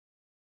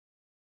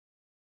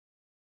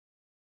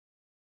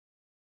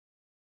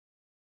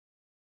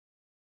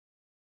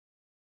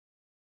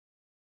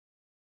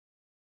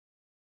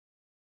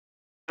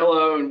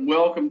Hello and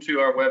welcome to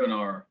our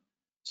webinar.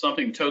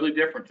 Something totally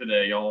different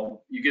today,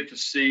 y'all. You get to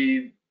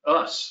see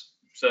us.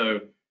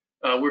 So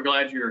we're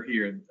glad you're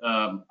here.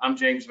 I'm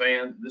James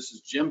Vann. This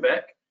is Jim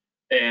Beck,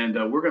 and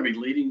we're going to be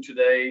leading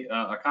today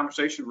a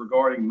conversation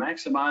regarding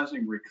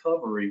maximizing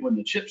recovery when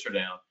the chips are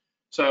down.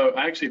 So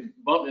I actually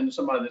bumped into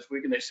somebody this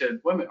week and they said,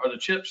 wait a minute, are the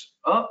chips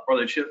up or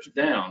are the chips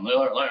down?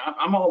 They're like,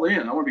 I'm all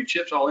in. I want to be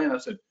chips all in. I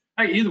said,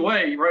 hey, either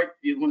way, right?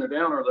 Either when they're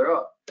down or they're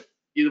up.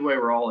 Either way,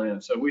 we're all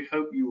in. So we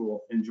hope you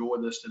will enjoy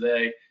this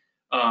today.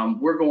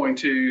 We're going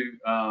to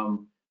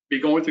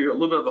be going through a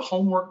little bit of the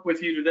homework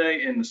with you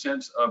today in the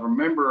sense of,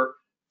 remember,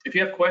 if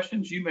you have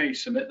questions, you may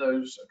submit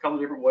those a couple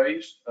of different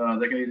ways.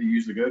 They can either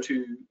use the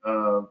go-to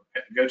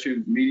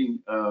meeting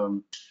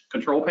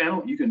control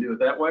panel. You can do it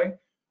that way,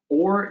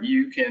 or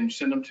you can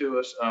send them to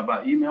us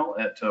by email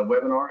at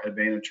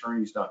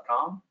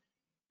webinar@vannattorneys.com.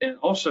 And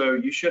also,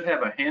 you should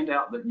have a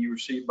handout that you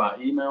received by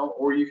email,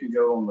 or you can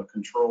go on the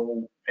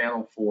control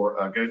panel for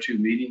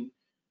GoToMeeting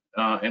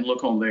and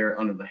look on there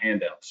under the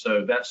handout.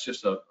 So that's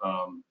just a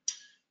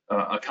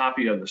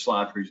copy of the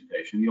slide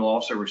presentation. You'll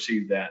also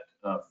receive that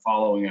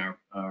following our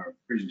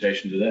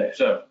presentation today.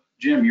 So,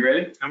 Jim, you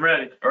ready? I'm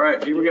ready. All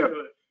right, here we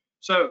go.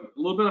 So, a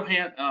little bit of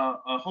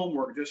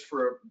homework just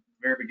for the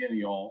very beginning,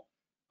 y'all.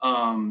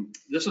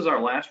 This is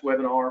our last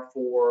webinar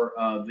for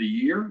the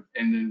year,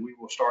 and then we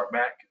will start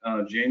back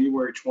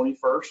January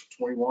 21st,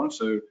 21.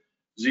 So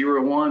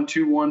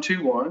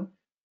 012121.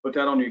 Put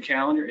that on your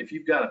calendar. If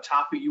you've got a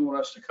topic you want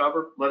us to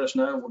cover, let us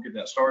know and we'll get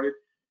that started.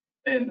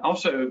 And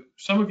also,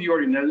 some of you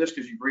already know this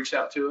because you've reached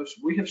out to us.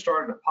 We have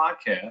started a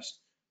podcast,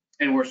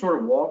 and we're sort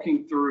of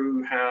walking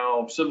through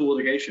how civil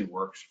litigation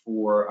works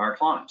for our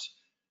clients.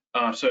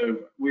 So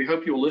we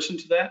hope you'll listen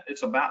to that.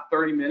 It's about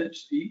 30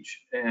 minutes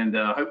each, and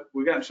hope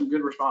we've gotten some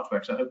good response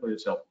back, so hopefully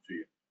it's helpful to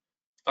you.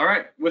 All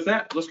right, with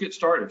that, let's get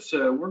started.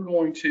 So we're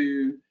going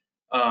to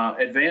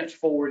advance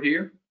forward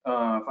here.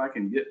 If I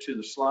can get to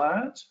the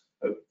slides,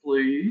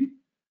 hopefully,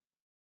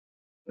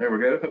 there we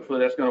go. Hopefully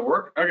that's going to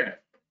work. Okay.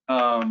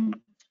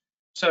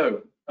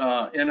 So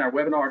in our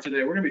webinar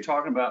today, we're going to be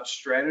talking about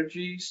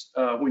strategies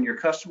when your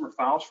customer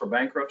files for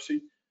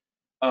bankruptcy.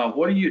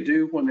 What do you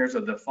do when there's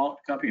a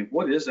defunct company?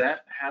 What is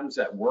that? How does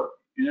that work?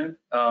 And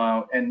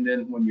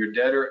then when your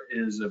debtor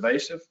is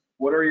evasive,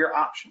 what are your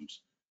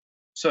options?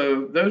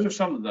 So those are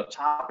some of the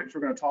topics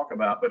we're going to talk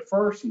about. But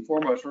first and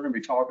foremost, we're going to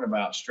be talking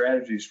about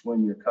strategies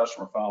when your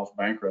customer files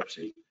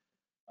bankruptcy.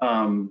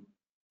 So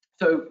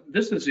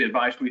this is the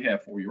advice we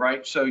have for you,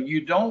 right? So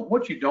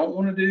what you don't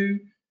want to do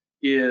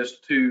is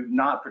to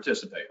not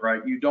participate,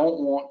 right? You don't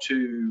want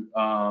to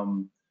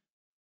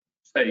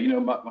say,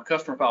 my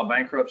customer filed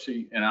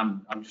bankruptcy and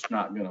I'm just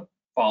not going to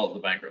follow the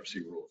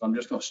bankruptcy rules. I'm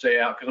just going to stay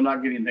out because I'm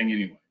not getting anything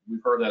anyway.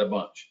 We've heard that a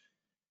bunch.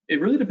 It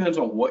really depends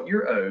on what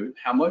you're owed,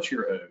 how much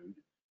you're owed,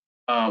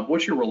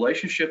 what your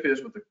relationship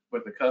is with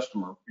the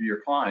customer, your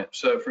client.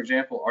 So, for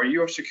example, are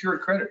you a secured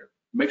creditor?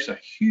 Makes a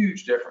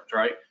huge difference,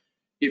 right?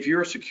 If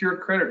you're a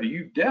secured creditor,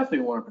 you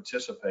definitely want to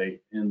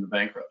participate in the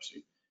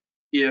bankruptcy.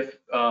 If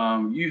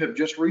you have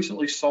just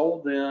recently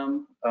sold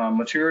them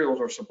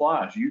materials or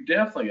supplies, you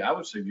definitely, I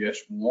would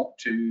suggest, want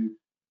to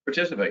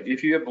participate.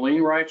 If you have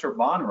lien rights or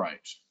bond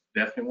rights,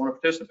 definitely want to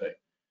participate.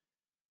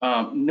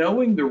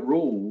 Knowing the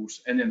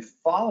rules and then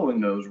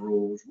following those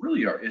rules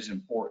really is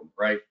important,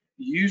 right?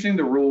 Using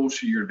the rules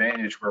to your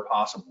advantage where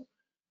possible.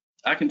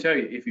 I can tell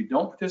you, if you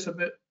don't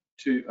participate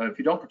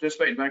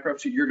in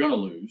bankruptcy, you're going to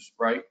lose,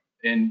 right?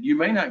 And you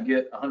may not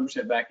get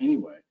 100% back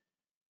anyway.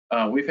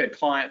 We've had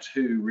clients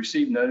who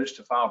receive notice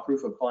to file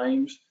proof of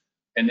claims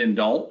and then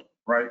don't,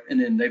 right?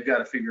 And then they've got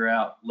to figure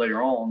out later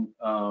on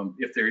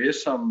if there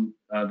is some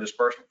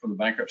disbursement from the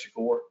bankruptcy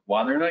court,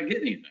 why they're not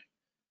getting anything.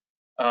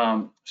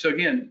 So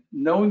again,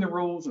 knowing the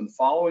rules and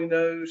following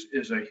those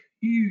is a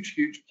huge,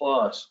 huge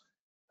plus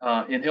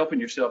in helping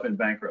yourself in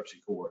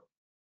bankruptcy court.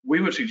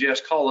 We would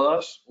suggest call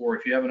us, or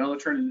if you have another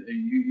attorney that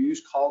you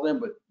use, call them,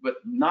 but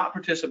not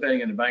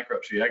participating in the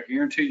bankruptcy. I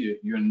guarantee you,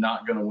 you're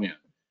not going to win.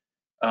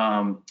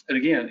 And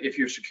again, if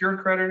you're a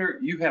secured creditor,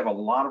 you have a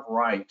lot of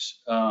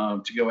rights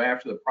to go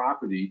after the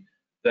property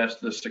that's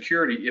the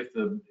security if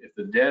the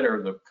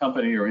debtor, the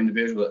company or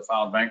individual that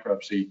filed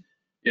bankruptcy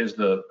is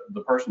the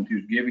person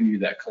who's giving you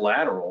that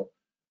collateral.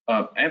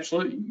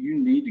 Absolutely, you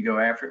need to go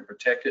after it and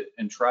protect it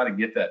and try to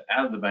get that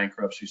out of the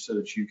bankruptcy so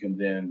that you can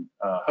then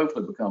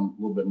hopefully become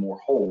a little bit more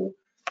whole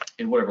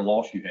in whatever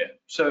loss you had.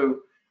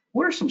 So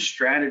what are some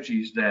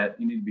strategies that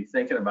you need to be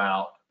thinking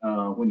about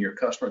when your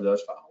customer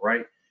does file,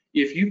 right?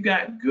 If you've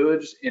got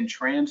goods in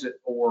transit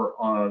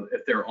or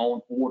if they're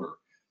on order,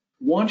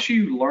 once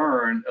you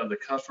learn of the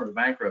customer's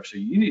bankruptcy,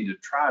 you need to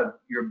try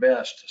your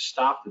best to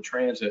stop the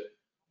transit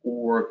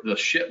or the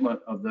shipment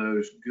of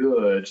those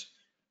goods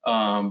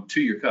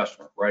to your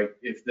customer, right?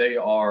 If they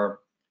are,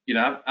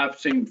 I've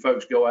seen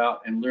folks go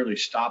out and literally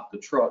stop the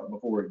truck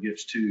before it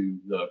gets to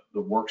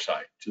the work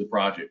site, to the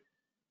project.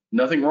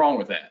 Nothing wrong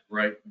with that,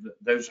 right?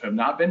 Those have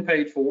not been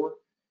paid for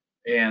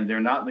and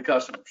they're not the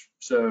customers.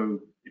 So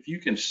if you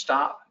can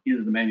stop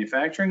either the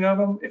manufacturing of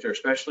them, if they're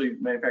specially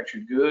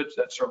manufactured goods,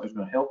 that certainly is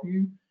going to help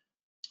you.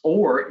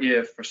 Or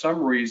if for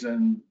some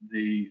reason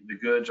the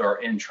goods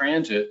are in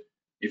transit,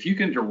 if you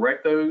can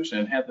direct those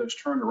and have those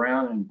turned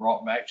around and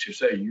brought back to,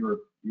 say,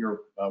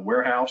 your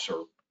warehouse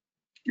or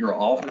your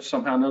office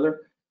somehow or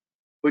another,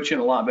 put you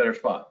in a lot better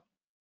spot.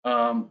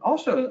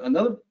 Also,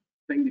 another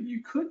thing that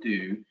you could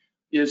do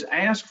is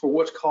ask for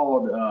what's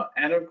called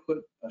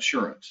adequate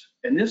assurance.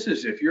 And this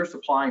is if you're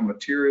supplying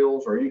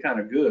materials or any kind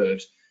of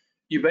goods,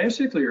 you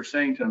basically are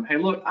saying to them, hey,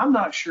 look, I'm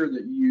not sure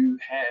that you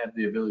have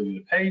the ability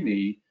to pay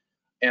me,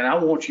 and I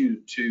want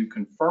you to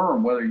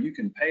confirm whether you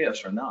can pay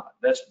us or not.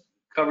 That's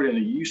covered in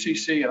the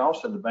UCC and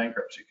also the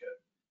bankruptcy code.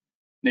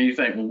 Now you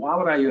think, well, why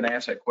would I even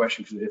ask that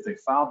question? Because if they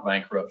filed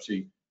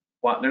bankruptcy,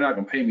 well, they're not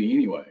going to pay me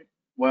anyway.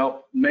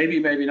 Well, maybe,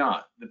 maybe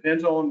not.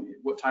 Depends on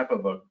what type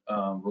of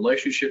a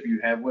relationship you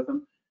have with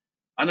them.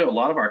 I know a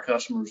lot of our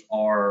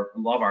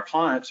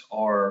clients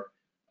are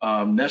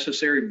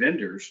necessary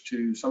vendors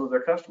to some of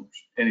their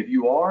customers. And if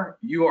you are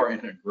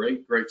in a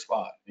great, great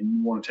spot, and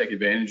you want to take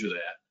advantage of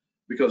that.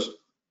 Because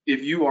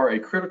if you are a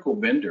critical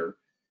vendor,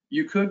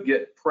 you could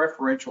get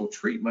preferential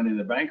treatment in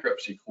the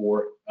bankruptcy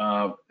court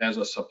as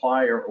a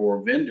supplier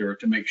or vendor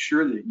to make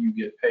sure that you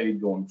get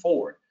paid going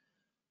forward.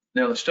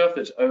 Now, the stuff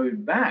that's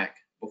owed back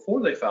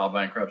before they file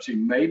bankruptcy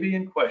may be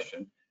in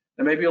question.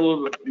 There may be a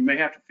little bit, you may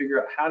have to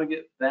figure out how to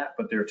get that,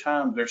 but there's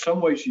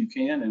some ways you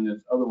can and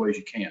there's other ways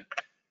you can't.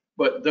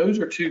 But those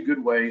are two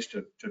good ways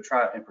to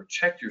try and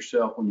protect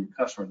yourself when your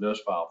customer does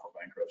file for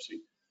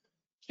bankruptcy.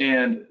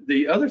 And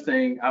the other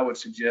thing I would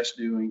suggest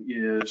doing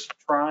is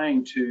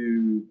trying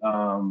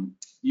to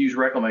use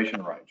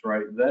reclamation rights,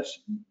 right?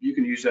 You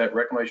can use that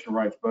reclamation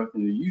rights both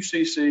in the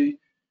UCC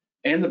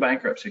and the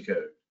bankruptcy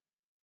code.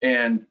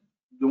 And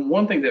the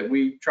one thing that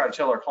we try to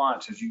tell our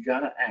clients is you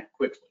got to act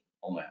quickly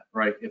on that,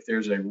 right? If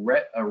there's a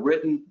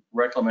written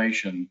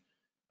reclamation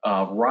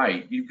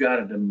right, you've got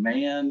to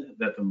demand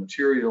that the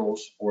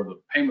materials or the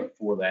payment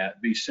for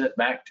that be sent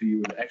back to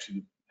you,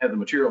 actually have the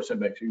material sent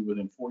back to you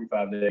within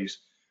 45 days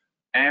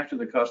after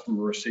the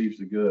customer receives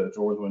the goods,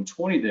 or within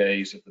 20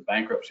 days if the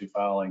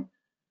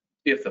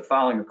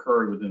filing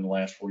occurred within the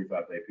last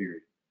 45-day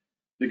period.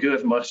 The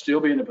goods must still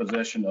be in the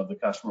possession of the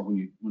customer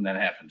when that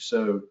happens.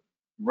 So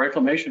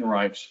reclamation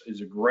rights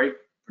is a great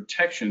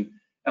protection.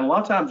 And a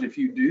lot of times if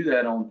you do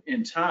that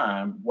in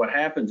time, what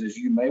happens is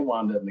you may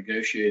wind up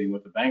negotiating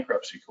with the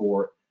bankruptcy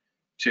court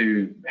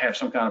to have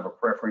some kind of a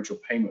preferential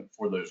payment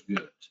for those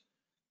goods.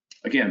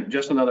 Again,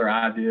 just another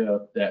idea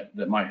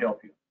that might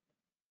help you.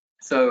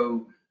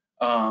 So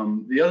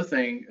the other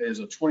thing is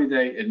a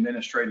 20-day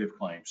administrative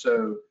claim.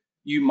 So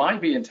you might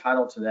be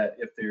entitled to that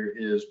if there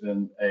has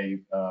been a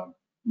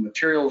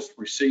materials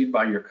received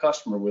by your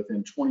customer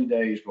within 20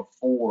 days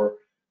before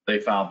they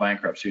file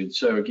bankruptcy.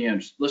 So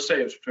again, let's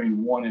say it's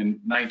between 1 and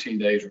 19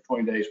 days or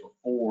 20 days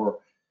before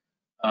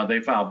they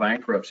file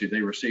bankruptcy,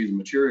 they receive the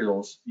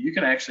materials, you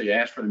can actually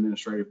ask for an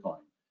administrative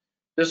claim.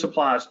 This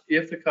applies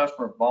if the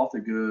customer bought the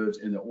goods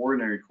in the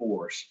ordinary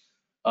course,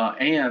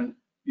 and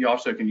you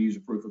also can use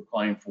a proof of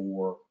claim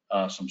for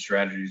some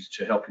strategies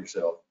to help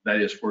yourself. That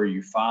is where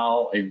you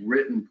file a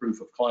written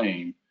proof of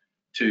claim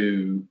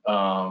to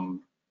in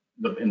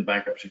the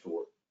bankruptcy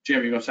court.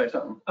 Jim, you gonna say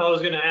something? I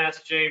was gonna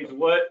ask James,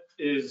 what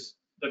is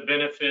the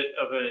benefit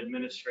of an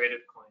administrative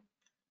claim?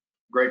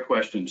 Great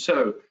question.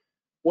 So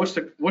what's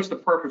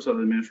the purpose of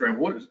the administrative?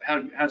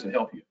 How does it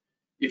help you?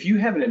 If you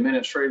have an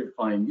administrative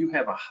claim, you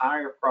have a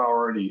higher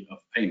priority of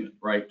payment,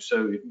 right?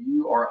 So if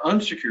you are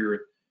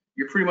unsecured,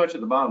 you're pretty much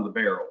at the bottom of the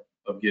barrel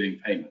of getting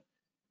payment.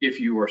 If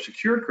you are a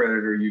secured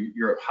creditor,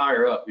 you're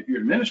higher up. If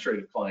you're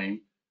administrative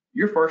claim,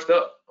 you're first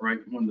up, right?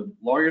 When the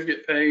lawyers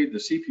get paid, the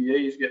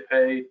CPAs get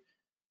paid,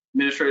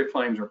 administrative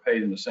claims are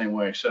paid in the same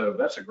way. So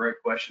that's a great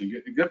question.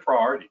 A good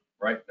priority,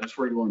 right? That's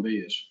where you want to be,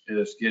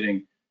 is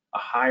getting a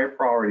higher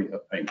priority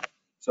of payment.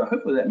 So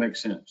hopefully that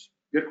makes sense.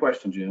 Good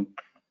question, Jim.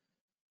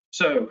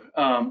 So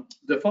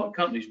defunct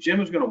companies, Jim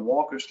is going to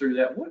walk us through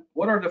that.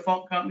 What are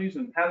defunct companies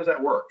and how does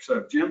that work?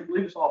 So Jim,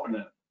 lead us off on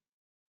that.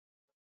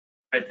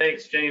 All right,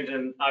 thanks, James,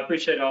 and I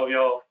appreciate all of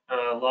y'all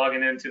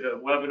logging into the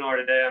webinar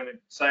today. I'm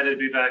excited to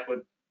be back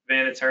with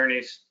Vann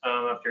Attorneys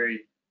after a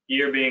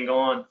year being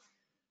gone.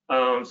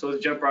 So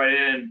let's jump right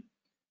in.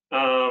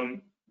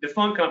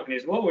 Defunct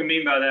companies, what we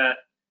mean by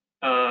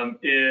that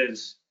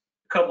is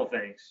a couple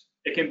things.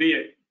 It can be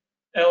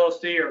a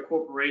LLC or a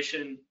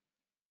corporation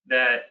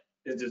that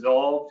is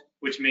dissolved,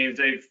 which means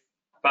they've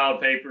filed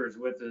papers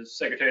with the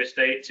Secretary of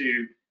State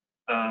to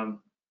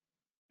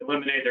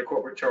eliminate their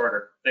corporate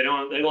charter. They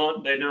no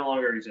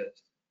longer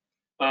exist.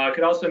 It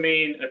could also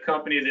mean a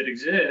company that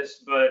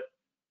exists, but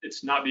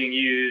it's not being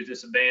used,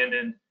 it's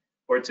abandoned,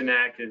 or it's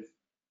inactive.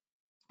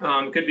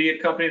 It could be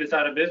a company that's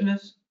out of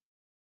business,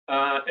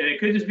 and it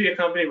could just be a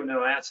company with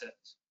no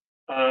assets.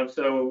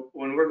 So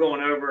when we're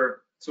going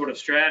over sort of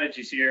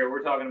strategies here,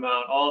 we're talking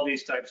about all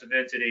these types of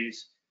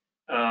entities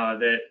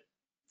that,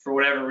 for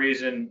whatever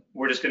reason,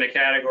 we're just going to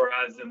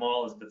categorize them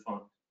all as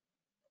defunct.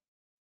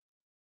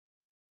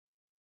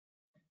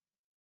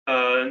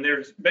 And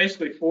there's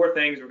basically four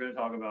things we're going to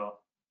talk about.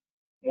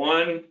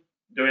 One,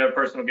 do we have a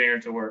personal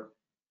guarantor?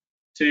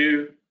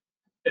 Two,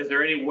 is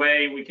there any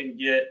way we can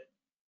get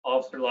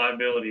officer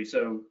liability.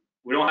 So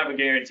we don't have a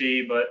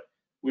guarantee, but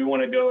we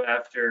want to go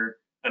after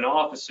an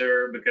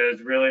officer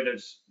because really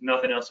there's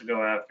nothing else to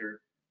go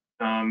after.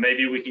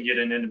 Maybe we can get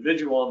an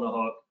individual on the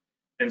hook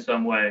in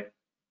some way.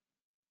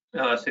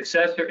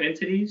 Successor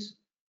entities,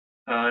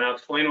 and I'll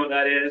explain what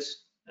that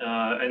is.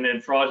 And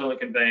then fraudulent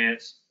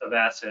conveyance of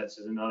assets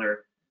is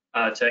another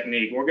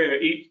technique. We're going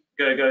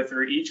to go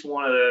through each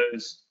one of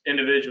those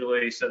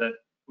individually so that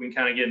we can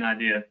kind of get an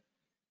idea.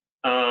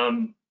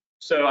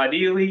 So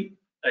ideally,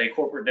 a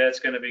corporate debt's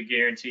going to be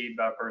guaranteed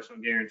by a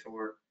personal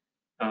guarantor.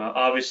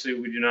 Obviously,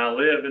 we do not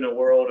live in a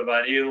world of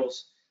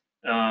ideals,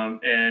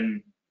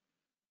 and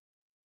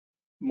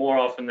more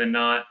often than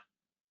not,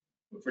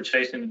 if we're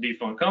chasing a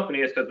defunct company,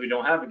 it's because we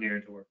don't have a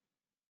guarantor.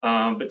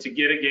 But to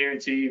get a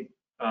guarantee,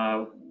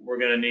 we're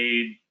going to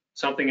need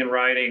something in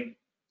writing.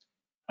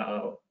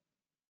 Got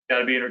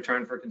to be in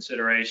return for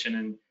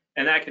consideration,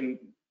 and that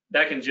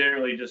can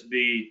generally just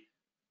be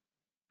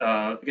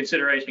the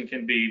consideration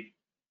can be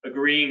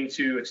agreeing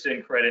to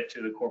extend credit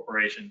to the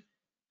corporation.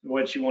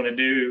 What you want to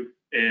do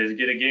is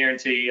get a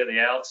guarantee at the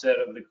outset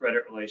of the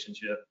credit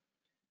relationship.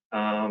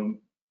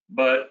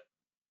 But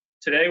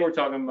today we're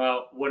talking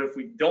about what if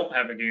we don't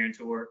have a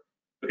guarantor,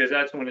 because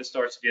that's when it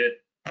starts to get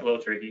a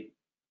little tricky.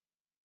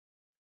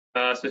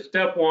 So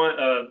step one,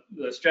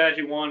 the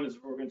strategy one is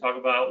we're going to talk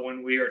about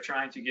when we are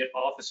trying to get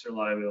officer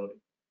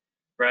liability,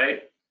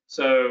 right?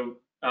 So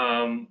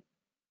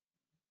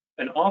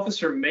an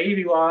officer may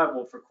be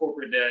liable for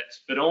corporate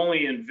debts, but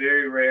only in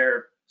very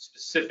rare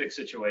specific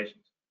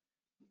situations.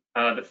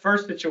 The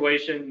first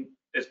situation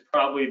is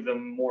probably the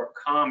more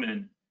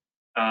common,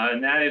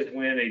 and that is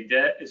when a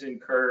debt is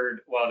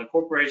incurred while the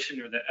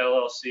corporation or the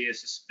LLC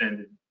is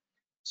suspended.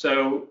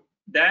 So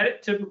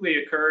that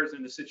typically occurs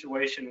in the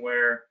situation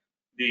where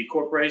the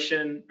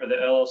corporation or the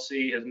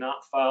LLC has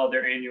not filed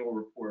their annual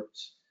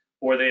reports,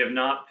 or they have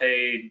not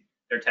paid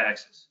their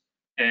taxes,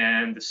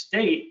 and the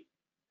state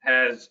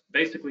has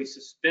basically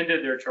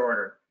suspended their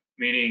charter,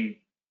 meaning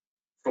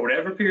for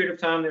whatever period of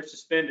time they're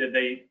suspended,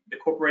 the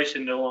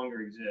corporation no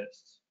longer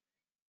exists.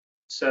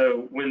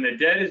 So when the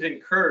debt is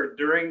incurred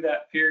during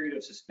that period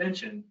of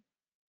suspension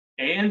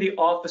and the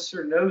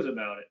officer knows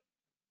about it,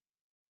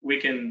 we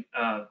can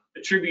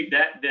attribute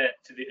that debt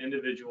to the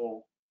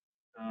individual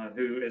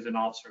who is an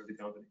officer of the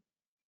company.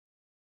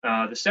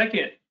 The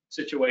second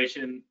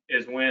situation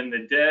is when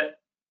the debt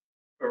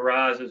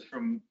arises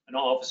from an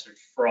officer's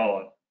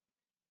fraud.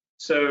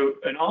 So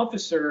an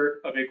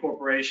officer of a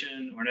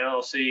corporation or an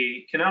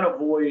LLC cannot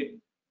avoid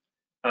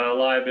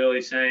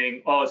liability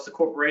saying, oh, it's the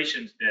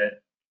corporation's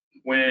debt,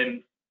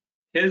 when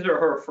his or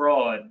her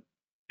fraud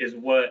is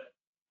what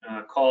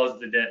caused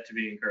the debt to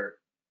be incurred.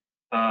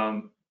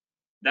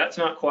 That's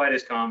not quite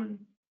as common.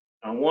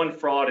 One,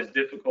 fraud is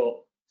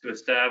difficult to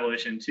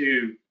establish, and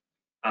two,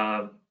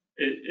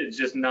 it's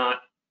just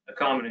not a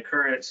common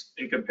occurrence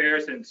in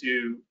comparison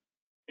to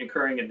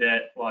incurring a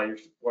debt while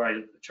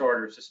the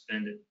charter is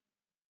suspended.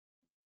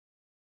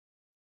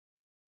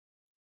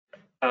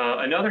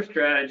 Another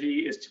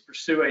strategy is to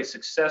pursue a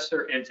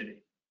successor entity.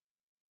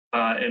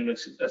 And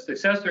a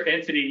successor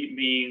entity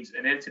means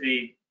an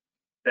entity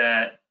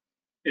that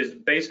is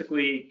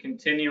basically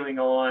continuing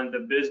on the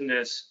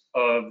business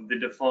of the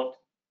defunct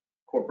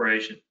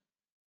corporation.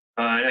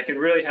 And that can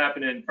really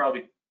happen in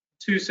probably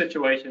two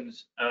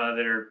situations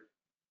that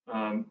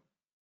are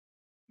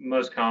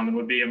most common.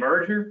 Would be a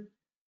merger,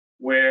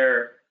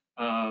 where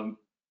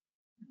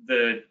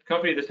the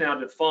company that's now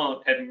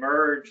defunct had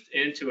merged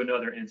into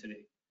another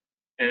entity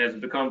and has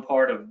become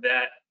part of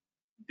that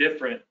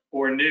different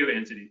or new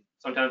entity.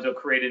 Sometimes they'll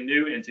create a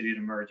new entity to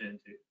merge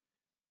into.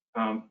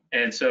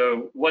 And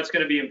so what's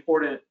going to be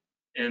important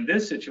in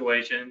this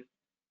situation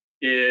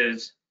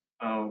is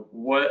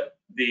what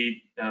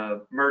the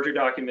merger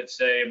documents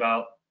say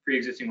about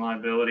pre-existing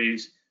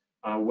liabilities,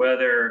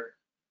 whether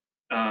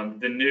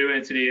the new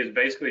entity is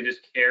basically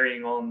just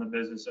carrying on the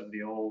business of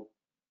the old.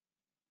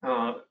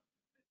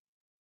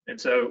 And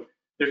so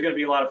there's going to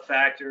be a lot of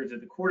factors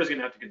that the court is going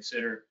to have to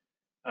consider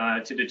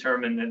to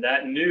determine that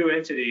that new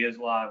entity is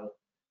liable.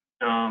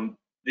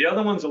 The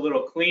other one's a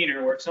little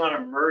cleaner, where it's not a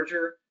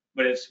merger,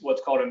 but it's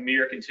what's called a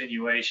mere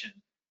continuation.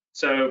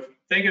 So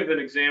think of an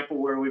example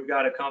where we've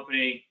got a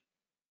company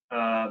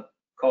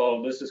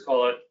called, let's just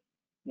call it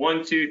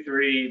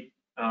 123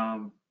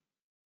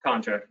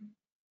 Contracting.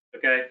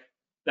 Okay,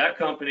 that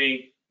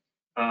company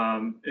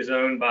is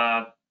owned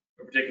by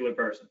a particular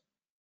person.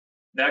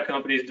 That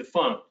company is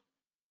defunct.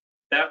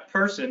 That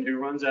person who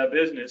runs that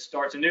business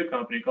starts a new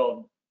company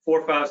called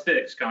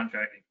 456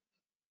 Contracting.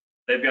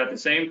 They've got the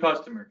same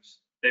customers.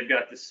 They've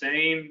got the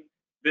same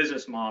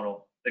business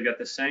model. They've got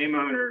the same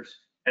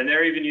owners, and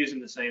they're even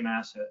using the same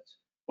assets.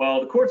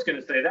 Well, the court's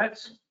going to say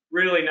that's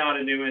really not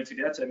a new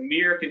entity. That's a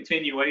mere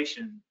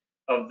continuation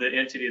of the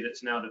entity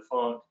that's now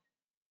defunct,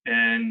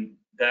 and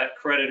that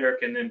creditor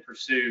can then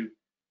pursue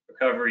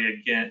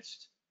recovery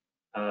against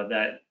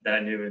that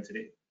new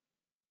entity.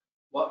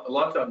 Well, a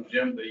lot of times,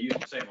 Jim, they use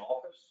the same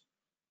office,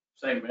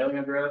 same mailing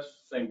address,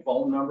 same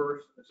phone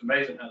numbers. It's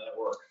amazing how that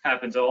works.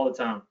 Happens all the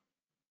time.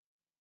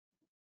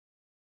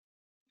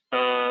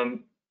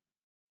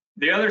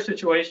 The other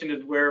situation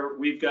is where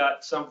we've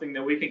got something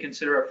that we can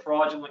consider a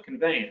fraudulent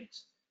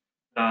conveyance.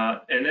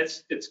 And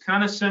it's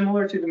kind of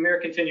similar to the mere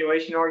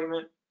continuation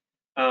argument,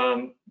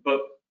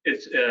 but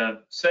it's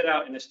set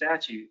out in a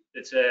statute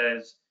that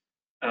says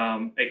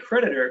a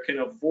creditor can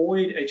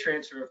avoid a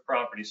transfer of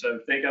property. So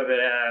think of it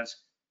as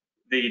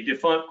the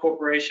defunct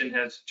corporation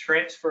has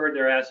transferred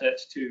their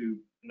assets to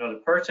another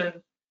person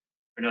or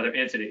another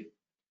entity.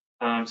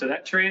 So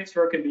that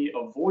transfer can be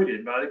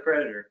avoided by the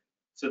creditor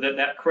so that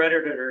that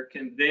creditor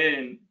can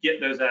then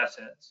get those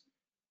assets.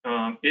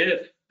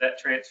 If that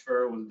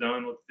transfer was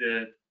done with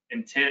the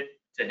intent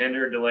to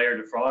hinder, delay, or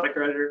defraud a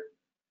creditor,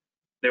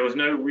 there was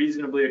no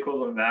reasonably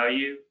equivalent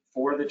value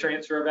for the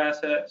transfer of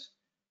assets,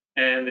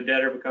 and the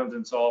debtor becomes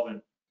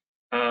insolvent.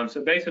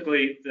 So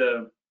basically,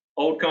 the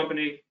old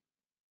company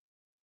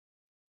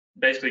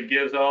basically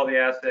gives all the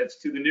assets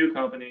to the new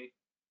company.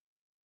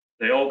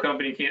 The old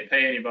company can't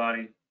pay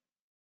anybody,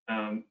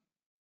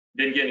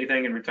 didn't get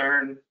anything in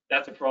return.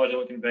 That's a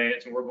fraudulent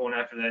conveyance, and we're going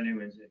after that new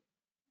entity.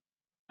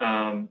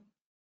 And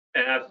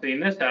I've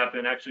seen this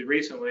happen actually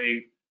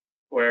recently,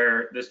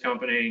 where this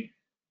company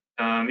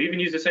even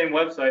used the same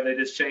website. They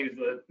just changed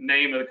the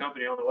name of the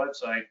company on the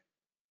website,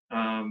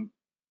 and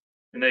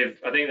I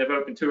think they've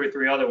opened 2 or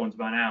 3 other ones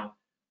by now.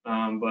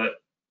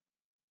 But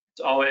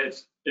it's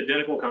always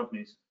identical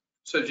companies.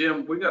 So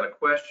Jim, we got a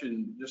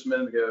question just a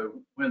minute ago.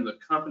 When the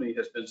company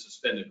has been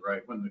suspended,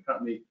 right? When the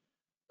company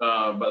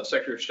by the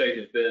Secretary of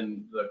State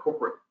the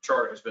corporate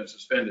chart has been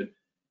suspended.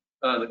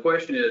 The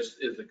question is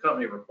the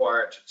company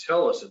required to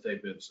tell us that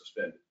they've been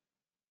suspended?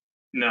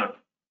 No.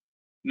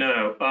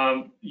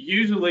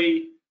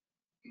 Usually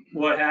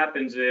what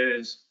happens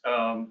is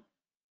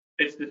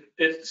it's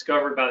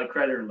discovered by the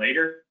creditor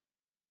later.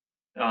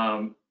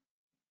 A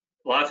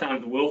lot of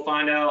times we'll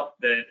find out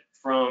that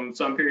from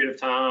some period of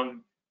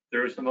time,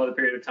 there was some other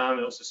period of time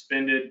it was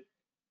suspended.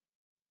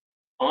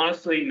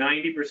 Honestly,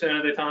 90%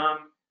 of the time,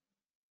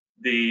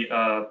 the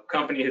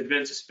company has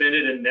been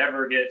suspended and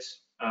never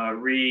gets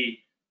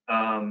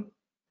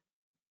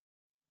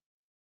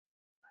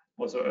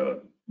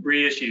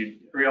reissued,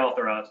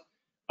 reauthorized.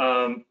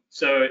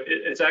 So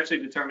it's actually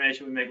a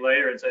determination we make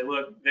later and say,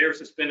 look, they were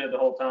suspended the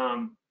whole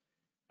time.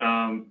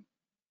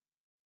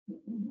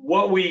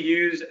 What we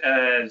use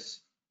as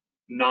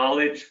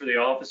knowledge for the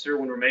officer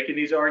when we're making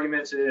these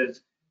arguments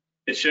is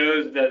it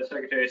shows that the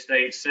Secretary of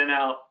State sent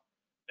out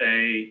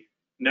a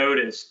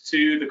notice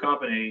to the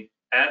company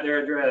at their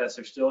address.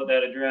 They're still at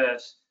that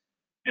address,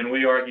 and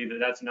we argue that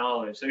that's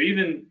knowledge. So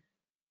even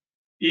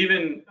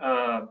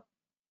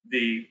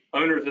the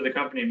owners of the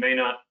company may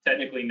not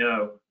technically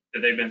know that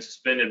they've been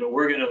suspended, but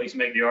we're going to at least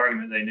make the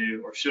argument they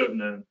knew or should have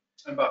known.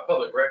 And by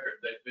public record,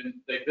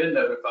 they've been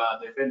notified,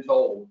 they've been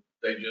told,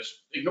 they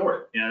just ignore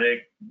it. Yeah,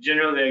 they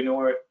generally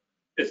ignore it.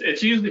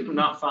 It's usually from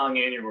not filing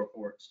annual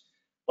reports.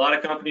 A lot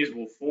of companies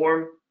will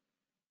form.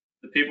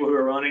 The people who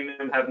are running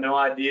them have no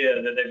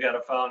idea that they've got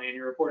to file an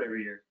annual report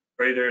every year,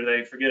 or either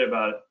they forget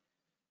about it.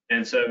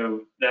 And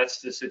so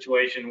that's the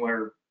situation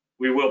where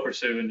we will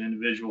pursue an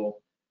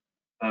individual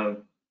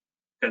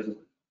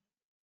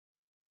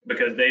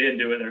because they didn't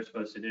do what they're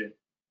supposed to do.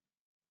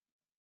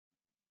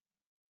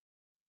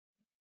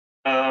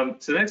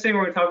 So the next thing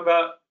we're going to talk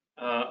about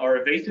are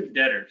evasive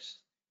debtors.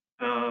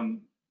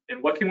 And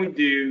what can we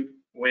do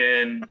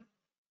when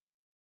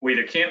we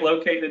either can't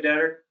locate the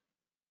debtor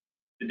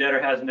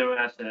has no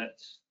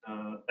assets.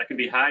 That could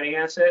be hiding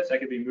assets, that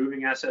could be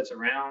moving assets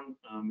around,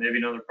 maybe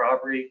another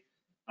property,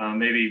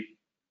 maybe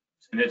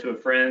send it to a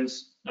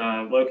friend's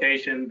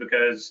location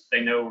because they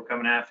know we're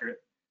coming after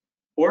it.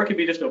 Or it could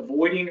be just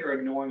avoiding or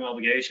ignoring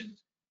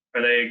obligations.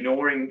 Are they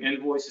ignoring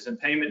invoices and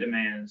payment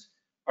demands?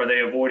 Are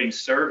they avoiding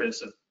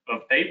service of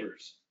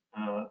papers?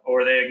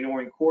 Or are they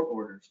ignoring court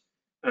orders?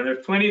 And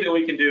there's plenty that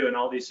we can do in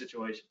all these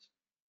situations.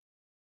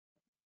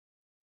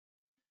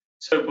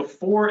 So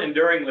before and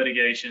during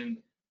litigation,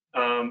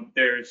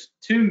 there's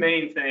 2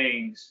 main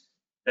things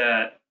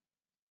that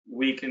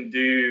we can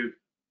do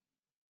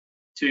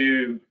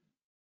to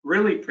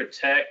really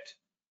protect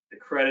the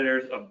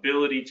creditor's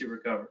ability to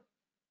recover.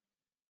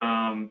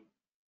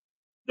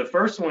 The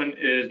first one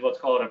is what's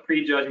called a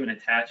prejudgment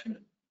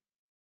attachment.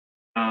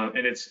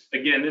 And it's,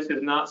 again, this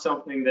is not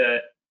something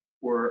that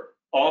we're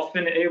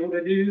often able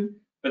to do,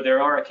 but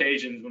there are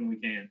occasions when we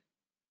can.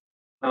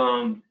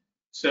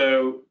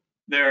 So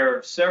there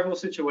are several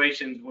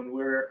situations when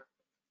we're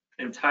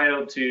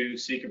entitled to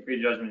seek a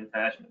prejudgment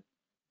attachment.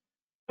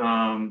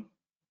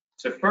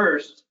 So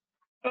first,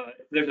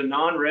 if there's a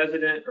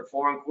non-resident or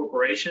foreign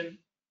corporation,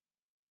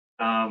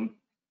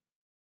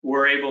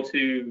 we're able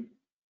to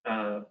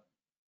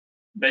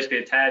basically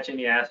attach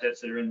any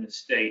assets that are in the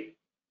state.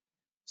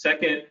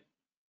 Second,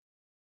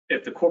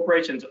 if the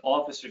corporation's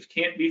officers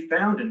can't be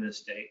found in this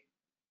state,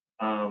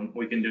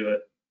 we can do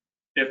it.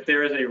 If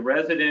there is a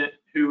resident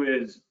who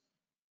is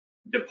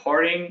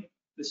departing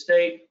the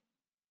state,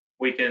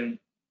 we can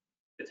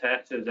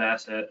attach those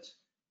assets.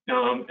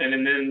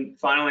 And then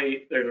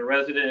finally, there's a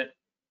resident.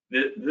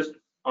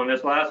 On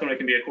this last one, it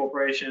can be a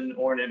corporation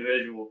or an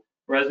individual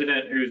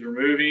resident who's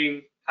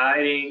removing,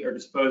 hiding, or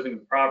disposing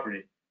of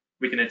property.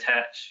 we can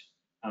attach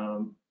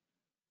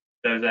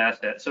those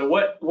assets. So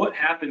what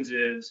happens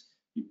is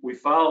we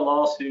file a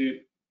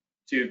lawsuit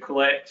to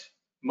collect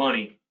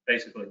money,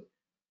 basically.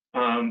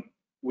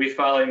 We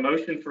file a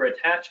motion for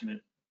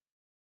attachment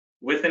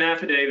with an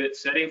affidavit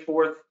setting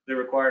forth the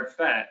required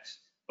facts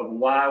of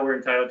why we're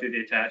entitled to the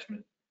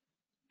attachment.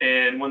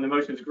 And when the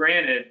motion is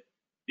granted,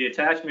 the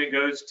attachment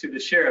goes to the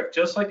sheriff,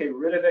 just like a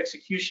writ of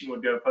execution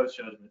would go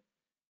post-judgment.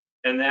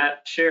 And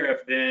that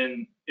sheriff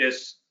then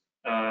is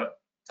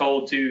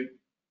told to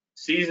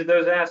seize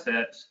those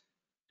assets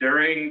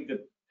during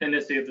the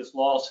pendency of this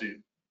lawsuit.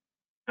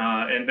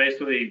 And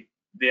basically,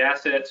 the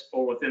assets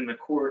are within the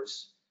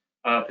court's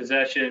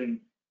possession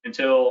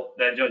until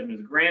that judgment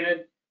is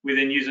granted. We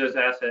then use those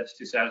assets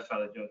to satisfy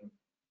the judgment.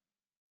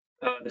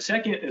 The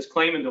second is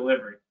claim and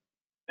delivery.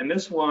 And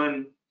this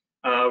one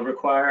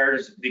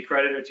requires the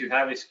creditor to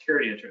have a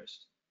security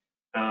interest.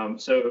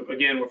 So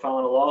again, we're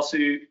filing a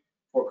lawsuit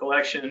for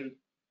collection,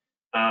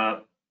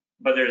 but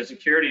there's a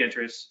security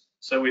interest.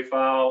 So we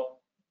file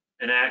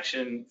an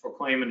action for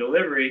claim and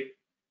delivery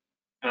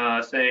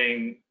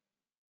saying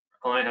our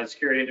client has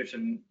security interest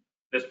in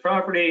this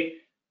property.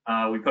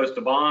 We post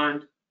a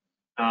bond,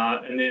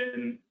 and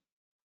then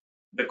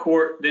the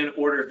court then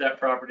orders that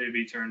property to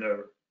be turned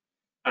over.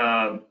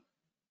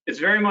 It's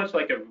very much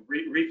like a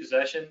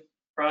repossession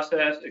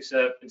process,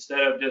 except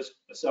instead of just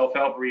a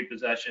self-help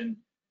repossession,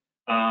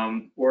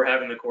 we're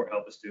having the court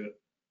help us do it.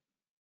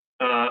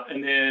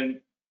 And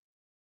then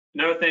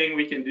another thing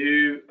we can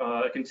do,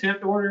 a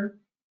contempt order.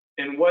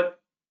 And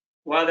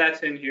why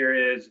that's in here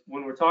is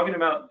when we're talking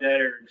about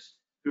debtors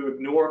who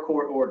ignore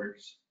court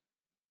orders,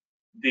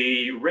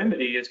 the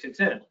remedy is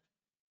contempt.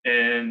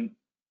 And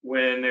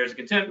when there's a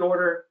contempt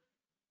order,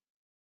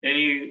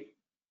 any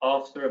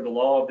officer of the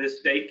law of this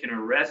state can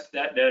arrest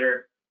that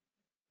debtor,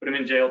 put them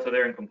in jail till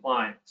they're in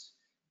compliance.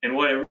 And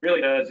what it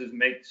really does is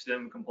makes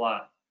them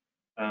comply.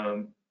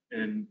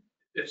 And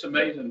it's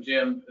amazing,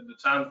 Jim, the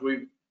times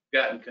we've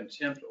gotten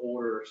contempt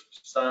orders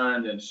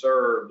signed and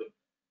served.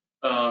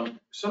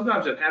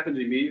 Sometimes it happens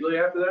immediately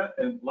after that,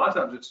 and a lot of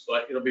times it's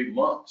like it'll be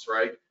months,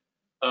 right?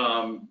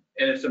 And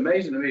it's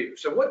amazing to me.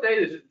 So what day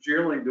is it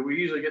generally, do we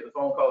usually get the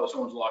phone call that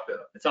someone's locked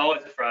up? it's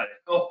always a Friday.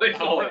 Always.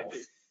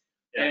 Always.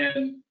 Yeah.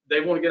 And they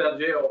want to get out of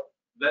jail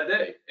that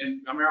day.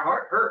 And I mean, our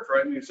heart hurts,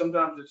 right? I mean,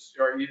 sometimes it's,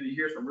 or you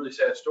hear some really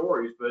sad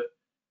stories, but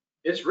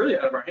it's really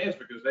out of our hands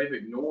because they've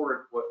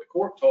ignored what the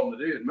court told them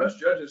to do. And most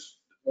judges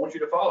want you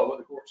to follow what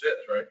the court says,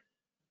 right?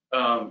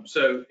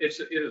 So it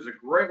is a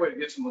great way to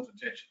get someone's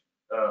attention.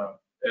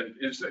 And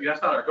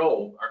that's not our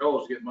goal. Our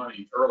goal is to get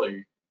money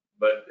early,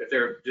 but if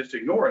they're just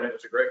ignoring it,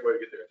 it's a great way to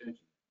get their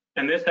attention.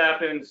 And this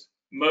happens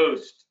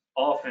most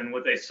often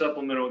with a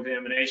supplemental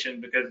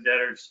examination because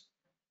debtors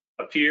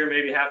appear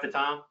maybe half the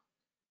time.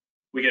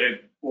 We get an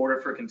order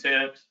for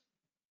contempt.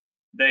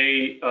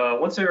 They,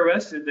 once they're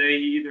arrested, they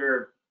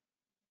either,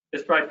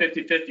 it's probably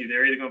 50-50.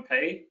 They're either going to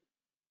pay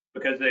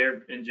because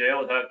they're in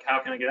jail. How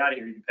can I get out of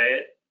here? You can pay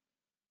it.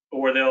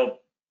 Or they'll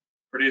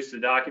produce the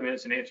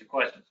documents and answer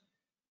questions.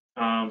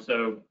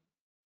 So,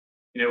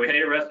 you know, we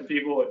hate arresting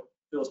people. It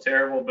feels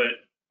terrible, but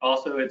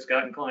also it's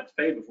gotten clients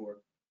paid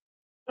before.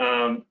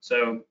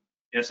 So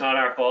it's not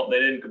our fault. They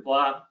didn't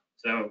comply.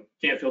 So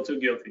can't feel too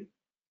guilty.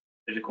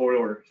 There's a court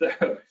order.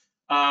 So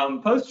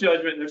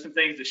post-judgment, there's some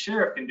things the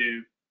sheriff can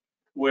do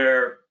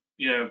where,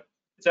 you know,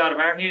 it's out of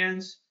our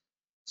hands.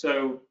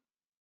 So,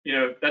 you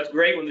know, that's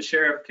great when the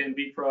sheriff can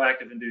be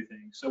proactive and do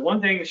things. So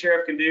one thing the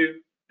sheriff can do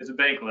is a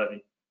bank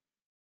levy.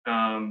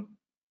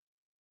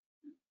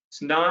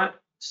 It's not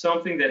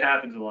something that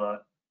happens a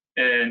lot.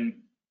 And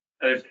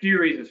there's a few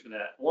reasons for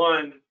that.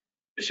 One,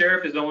 the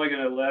sheriff is only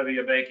going to levy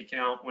a bank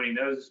account when he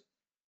knows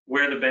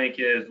where the bank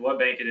is, what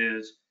bank it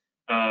is.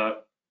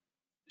 The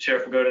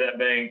sheriff will go to that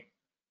bank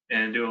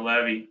and do a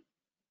levy.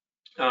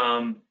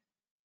 The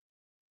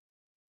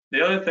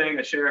other thing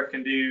the sheriff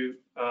can do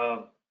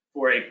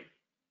for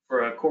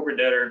a corporate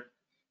debtor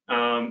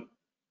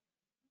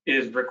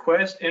is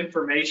request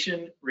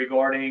information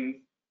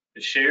regarding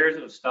the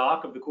shares of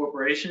stock of the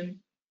corporation.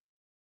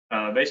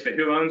 Basically,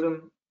 who owns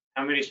them,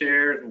 how many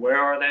shares, where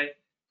are they?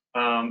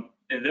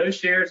 And those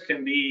shares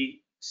can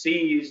be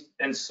seized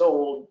and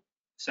sold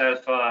to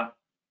satisfy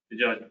the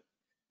judgment.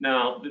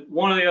 Now,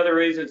 one of the other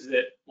reasons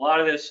that a lot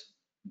of this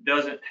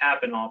doesn't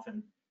happen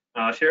often,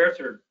 sheriffs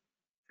are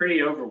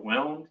pretty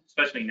overwhelmed,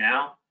 especially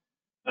now.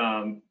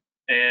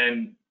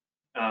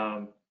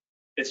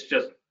 It's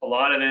just a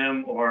lot of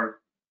them are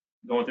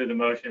going through the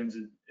motions.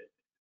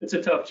 It's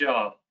a tough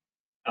job.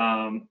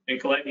 And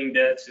collecting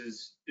debts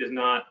is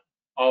not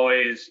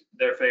always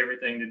their favorite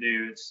thing to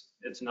do.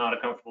 It's not a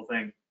comfortable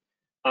thing.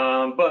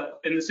 But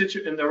in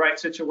the right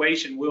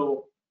situation,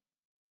 we'll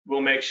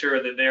make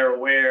sure that they're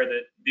aware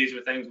that these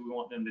are things we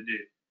want them to do.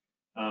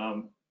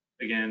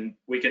 Again,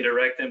 we can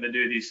direct them to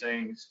do these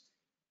things,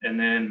 and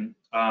then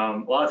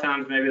a lot of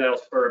times maybe that'll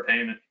spur a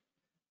payment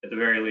at the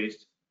very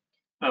least.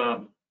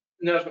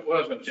 No, that's what I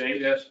was going to say.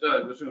 Yes, I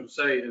was going to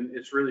say, and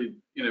it's really,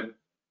 you know,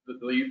 a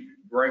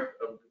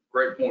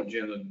great point,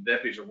 Jim. The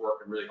deputies are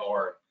working really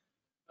hard.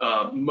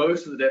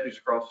 Most of the deputies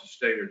across the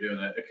state are doing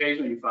that.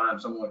 Occasionally you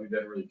find someone who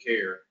doesn't really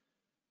care,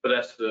 but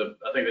I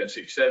think that's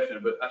the exception.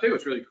 But I think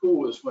what's really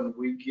cool is when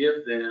we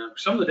give them,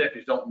 some of the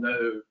deputies don't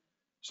know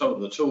some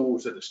of the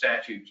tools that the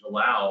statutes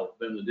allow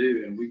them to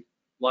do. And a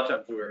lot of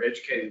times we're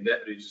educating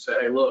deputies to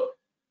say, hey, look,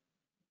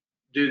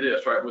 do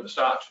this right with the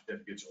stock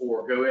certificates,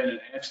 or go in and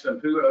ask them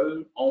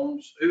who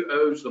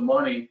owes the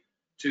money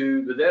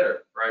to the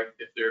debtor, right?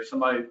 If there's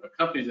a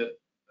company that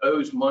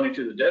owes money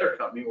to the debtor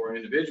company or an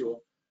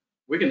individual,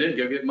 we can then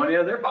go get money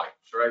out of their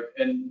pockets, right?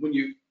 And when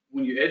you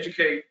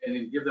educate and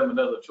then give them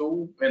another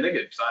tool, man, they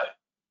get excited,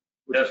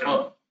 which is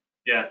fun.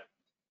 Yeah,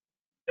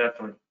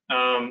 definitely.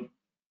 And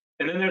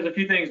then there's a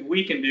few things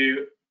we can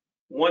do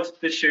once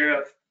the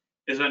sheriff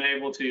is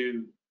unable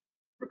to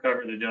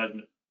recover the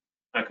judgment.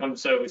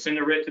 So we send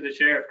a writ to the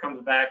sheriff,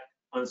 comes back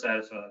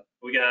unsatisfied.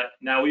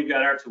 Now we've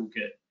got our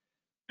toolkit.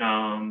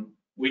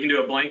 We can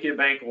do a blanket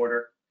bank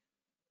order.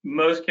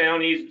 Most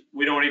counties,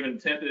 we don't even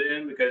attempt it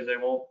in because they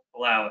won't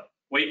allow it.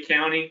 Wake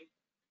County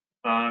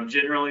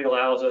generally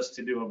allows us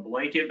to do a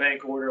blanket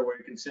bank order where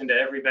you can send to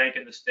every bank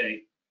in the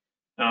state,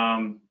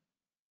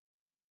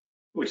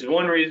 which is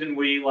one reason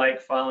we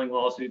like filing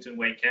lawsuits in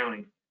Wake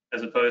County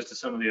as opposed to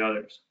some of the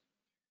others.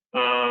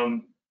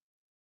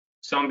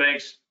 Some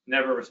banks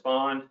never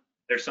respond.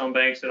 There's some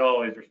banks that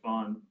always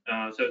respond.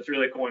 So it's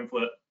really a coin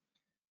flip.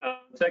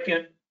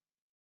 Second,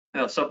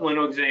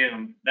 supplemental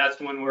exam. That's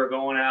when we're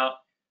going out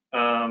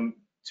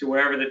to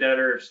wherever the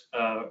debtors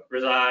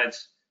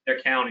resides, their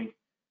county.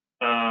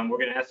 We're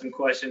going to ask them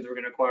questions. We're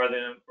going to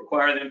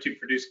require them to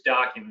produce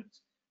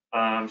documents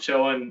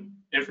showing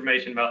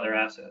information about their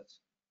assets.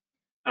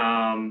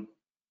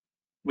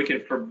 We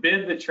can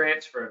forbid the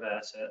transfer of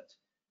assets.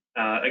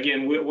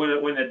 Again,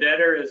 when the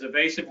debtor is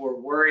evasive, we're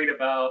worried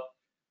about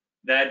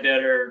that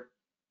debtor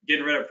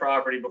getting rid of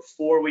property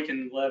before we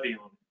can levy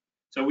on it.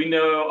 So we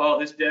know, oh,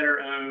 this debtor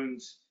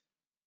owns,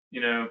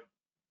 a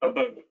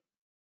boat.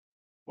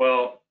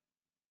 Well,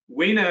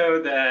 we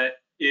know that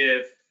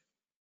if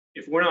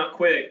we're not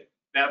quick,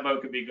 that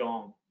boat could be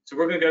gone. So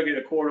we're going to go get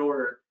a court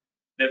order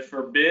that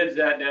forbids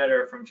that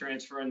debtor from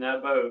transferring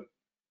that boat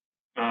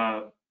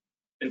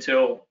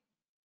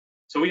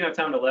so we have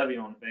time to levy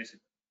on it,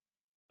 basically.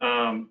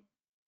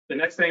 The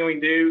next thing we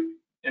can do,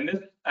 and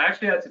this I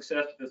actually had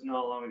success with this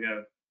not long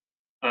ago,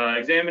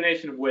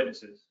 examination of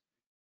witnesses.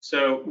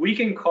 So we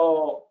can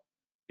call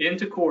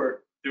into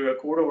court through a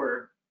court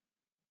order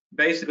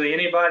basically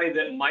anybody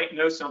that might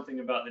know something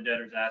about the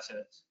debtor's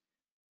assets.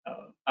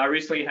 I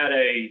recently had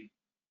a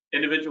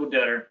individual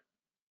debtor,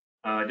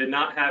 did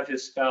not have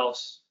his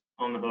spouse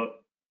on the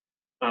hook,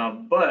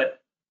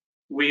 but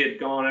we had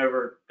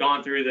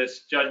gone through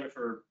this judgment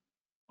for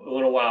a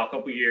little while, a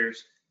couple of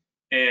years,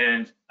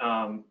 and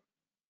I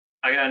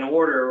got an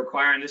order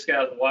requiring this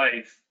guy's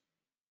wife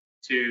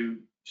to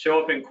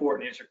show up in court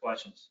and answer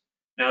questions.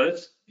 Now,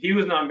 he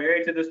was not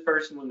married to this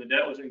person when the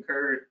debt was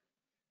incurred.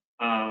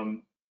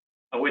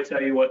 I would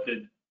tell you what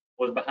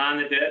was behind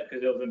the debt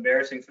because it was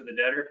embarrassing for the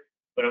debtor,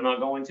 but I'm not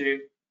going to.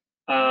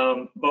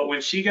 But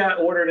when she got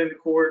ordered into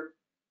court,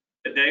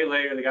 a day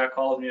later, the guy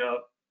calls me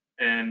up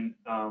and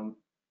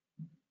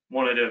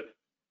wanted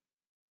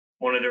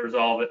to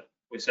resolve it.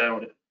 We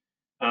settled it.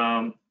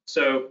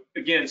 So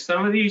again,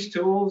 some of these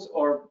tools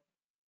are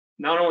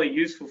not only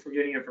useful for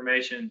getting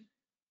information,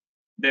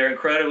 they're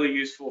incredibly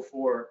useful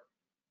for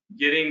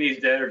getting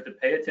these debtors to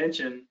pay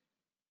attention.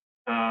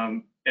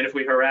 And if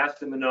we harass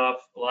them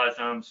enough, a lot of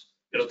times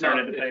it'll turn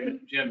into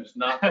payment. Jim, it's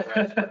not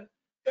harassment.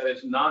 That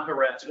is not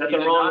harassment. Is that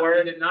the wrong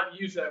word? He did not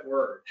use that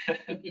word.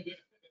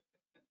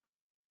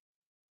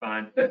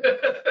 Fine.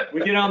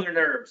 We get on their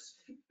nerves.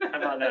 How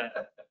about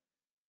that?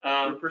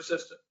 We're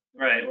persistent.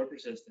 Right, we're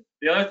persistent.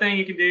 The other thing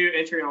you can do,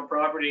 entry on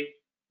property.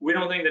 We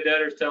don't think the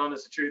debtor's telling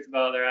us the truth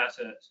about their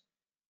assets.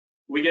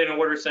 We get an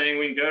order saying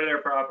we can go to their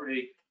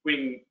property, we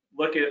can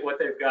look at what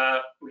they've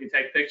got, we can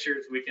take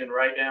pictures, we can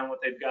write down what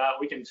they've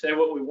got, we can say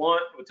what we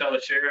want, we'll tell the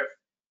sheriff,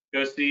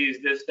 go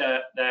seize this,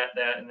 that,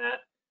 and that.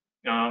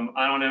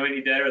 I don't know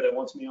any debtor that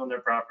wants me on their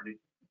property.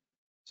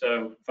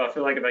 So if I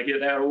feel like if I get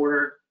that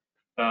order,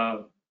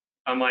 I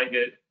might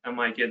get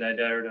that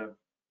debtor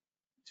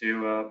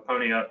to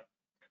pony up.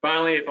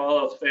 Finally, if all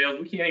else fails,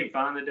 we can't even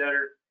find the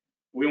debtor.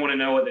 We want to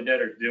know what the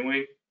debtor's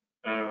doing.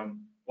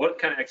 What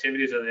kind of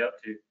activities are they up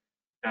to?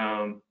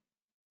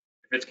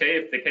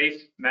 If the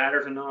case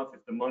matters enough,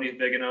 if the money's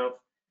big enough,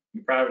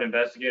 private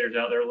investigators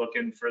out there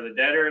looking for the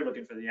debtor,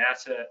 looking for the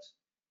assets,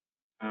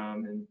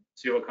 and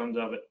see what comes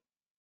of it.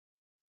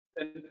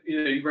 And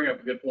you bring up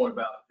a good point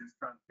about just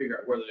trying to figure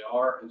out where they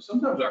are. And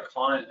sometimes our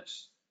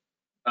clients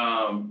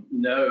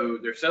know,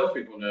 their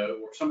salespeople know,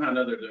 or somehow or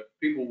another, the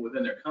people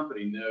within their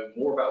company know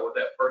more about what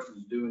that person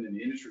is doing in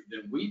the industry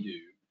than we do.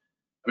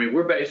 I mean,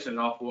 we're basing it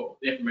off what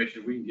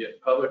information we can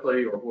get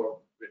publicly, or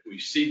if we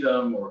see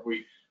them,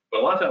 but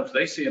a lot of times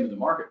they see them in the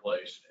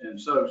marketplace. And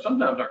so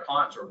sometimes our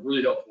clients are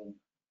really helpful to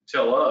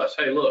tell us,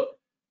 hey, look,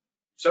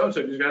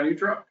 so-and-so just got a new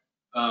truck,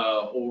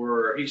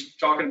 or he's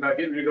talking about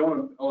getting ready to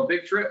go on a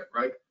big trip,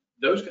 right?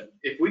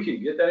 If we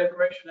can get that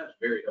information, that's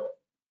very helpful.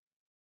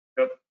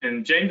 Yep.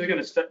 And James is going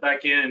to step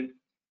back in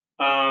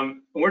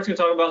We're just going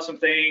to talk about some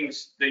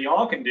things that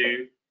y'all can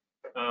do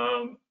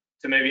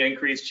to maybe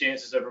increase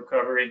chances of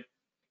recovery.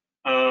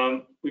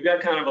 We've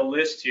got kind of a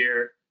list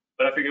here,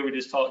 but I figured we'd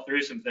just talk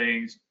through some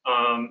things.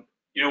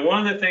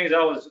 One of the things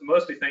I was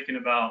mostly thinking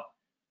about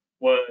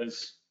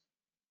was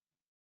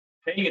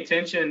paying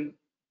attention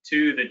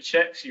to the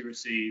checks you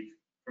receive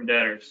from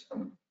debtors.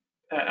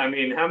 I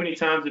mean, how many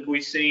times have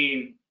we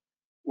seen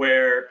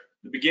where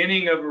the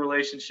beginning of a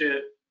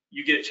relationship,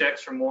 you get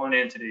checks from one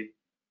entity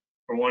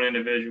or one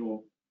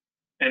individual,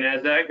 and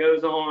as that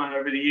goes on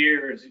over the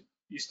years,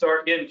 you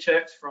start getting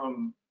checks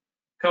from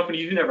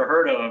companies you've never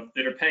heard of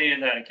that are paying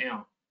that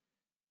account.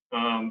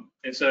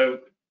 And so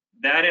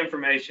that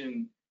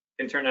information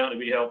can turn out to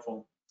be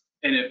helpful.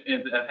 And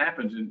if that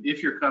happens, and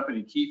if your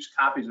company keeps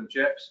copies of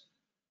checks,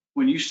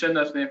 when you send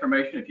us the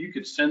information, if you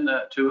could send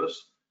that to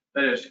us,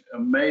 that is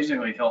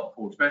amazingly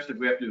helpful, especially if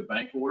we have to do a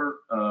bank order.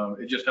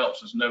 It just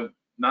helps us know,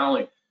 not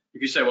only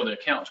if you say, well, the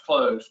account's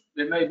closed,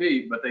 it may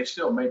be, but they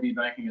still may be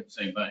banking at the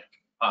same bank,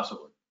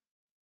 possibly.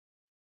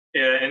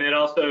 Yeah, and it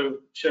also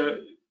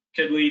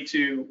could lead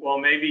to, well,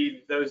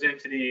 maybe those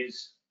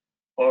entities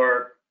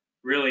are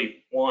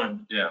really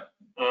one. Yeah.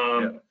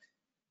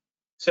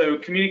 So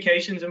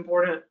communication is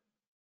important.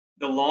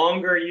 The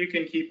longer you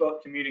can keep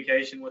up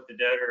communication with the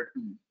debtor,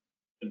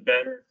 the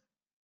better.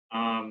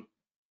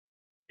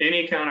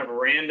 Any kind of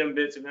random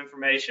bits of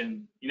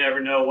information, you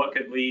never know what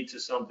could lead to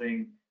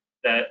something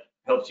that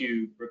helps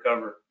you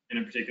recover in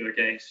a particular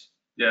case.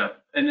 Yeah,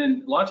 and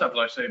then a lot of times,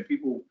 like I say,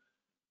 people,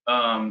 a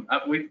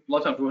lot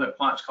of times we'll have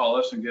clients call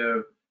us and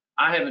go,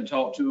 I haven't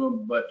talked to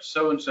them, but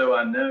so-and-so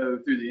I know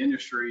through the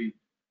industry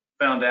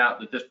found out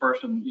that this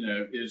person,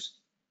 is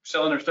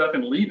selling their stuff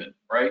and leaving,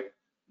 right?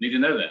 Need to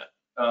know that.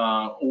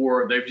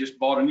 Or they've just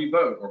bought a new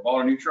boat or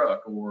bought a new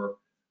truck, or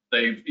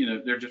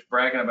they're just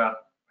bragging about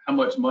how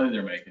much money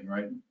they're making,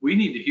 right? We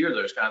need to hear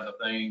those kinds of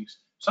things.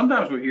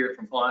 Sometimes we hear it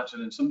from clients,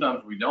 and then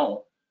sometimes we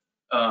don't,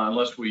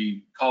 unless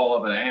we call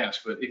up and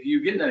ask. But if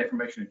you get that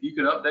information, if you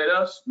could update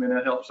us, I mean,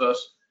 that helps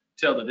us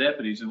tell the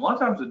deputies. And a lot of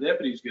times the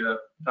deputies get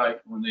uptight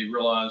when they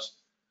realize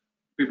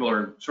people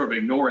are sort of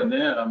ignoring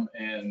them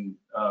and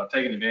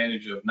taking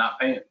advantage of not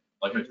paying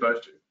like they're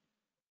supposed to.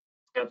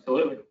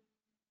 Absolutely.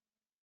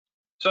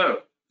 So, is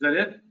that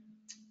it?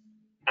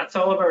 That's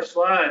all of our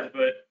slides,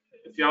 but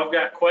if y'all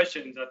got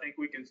questions, I think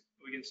we can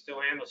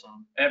still handle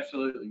some.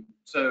 Absolutely.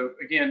 So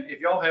again, if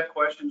y'all have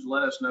questions,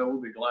 let us know.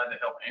 We'll be glad to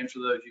help answer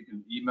those. You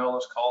can email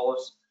us, call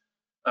us.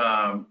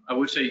 I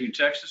would say you can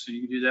text us, so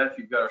you can do that if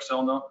you've got our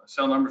cell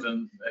numbers.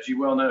 And as you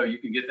well know, you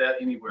can get that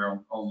anywhere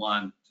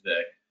online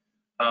today.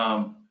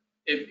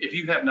 If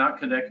you have not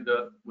connected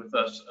with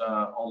us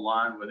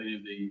online with any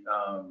of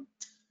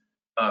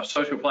the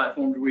social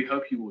platforms, we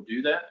hope you will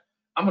do that.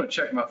 I'm going to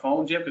check my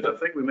phone, Jim, because I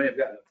think we may have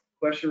gotten a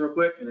question real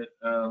quick.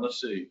 And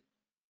let's see.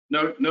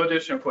 No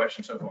additional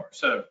questions so far.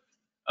 So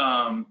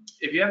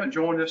if you haven't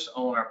joined us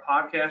on our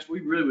podcast,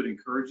 we really would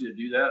encourage you to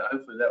do that.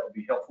 Hopefully that would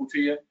be helpful to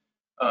you,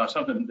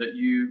 something that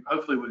you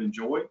hopefully would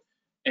enjoy.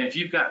 And if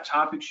you've got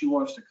topics you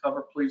want us to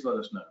cover, please let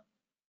us know.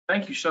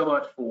 Thank you so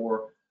much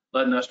for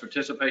letting us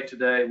participate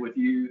today with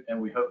you,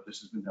 and we hope this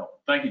has been helpful.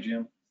 Thank you,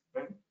 Jim.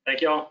 Thank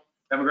you all.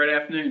 Have a great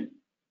afternoon.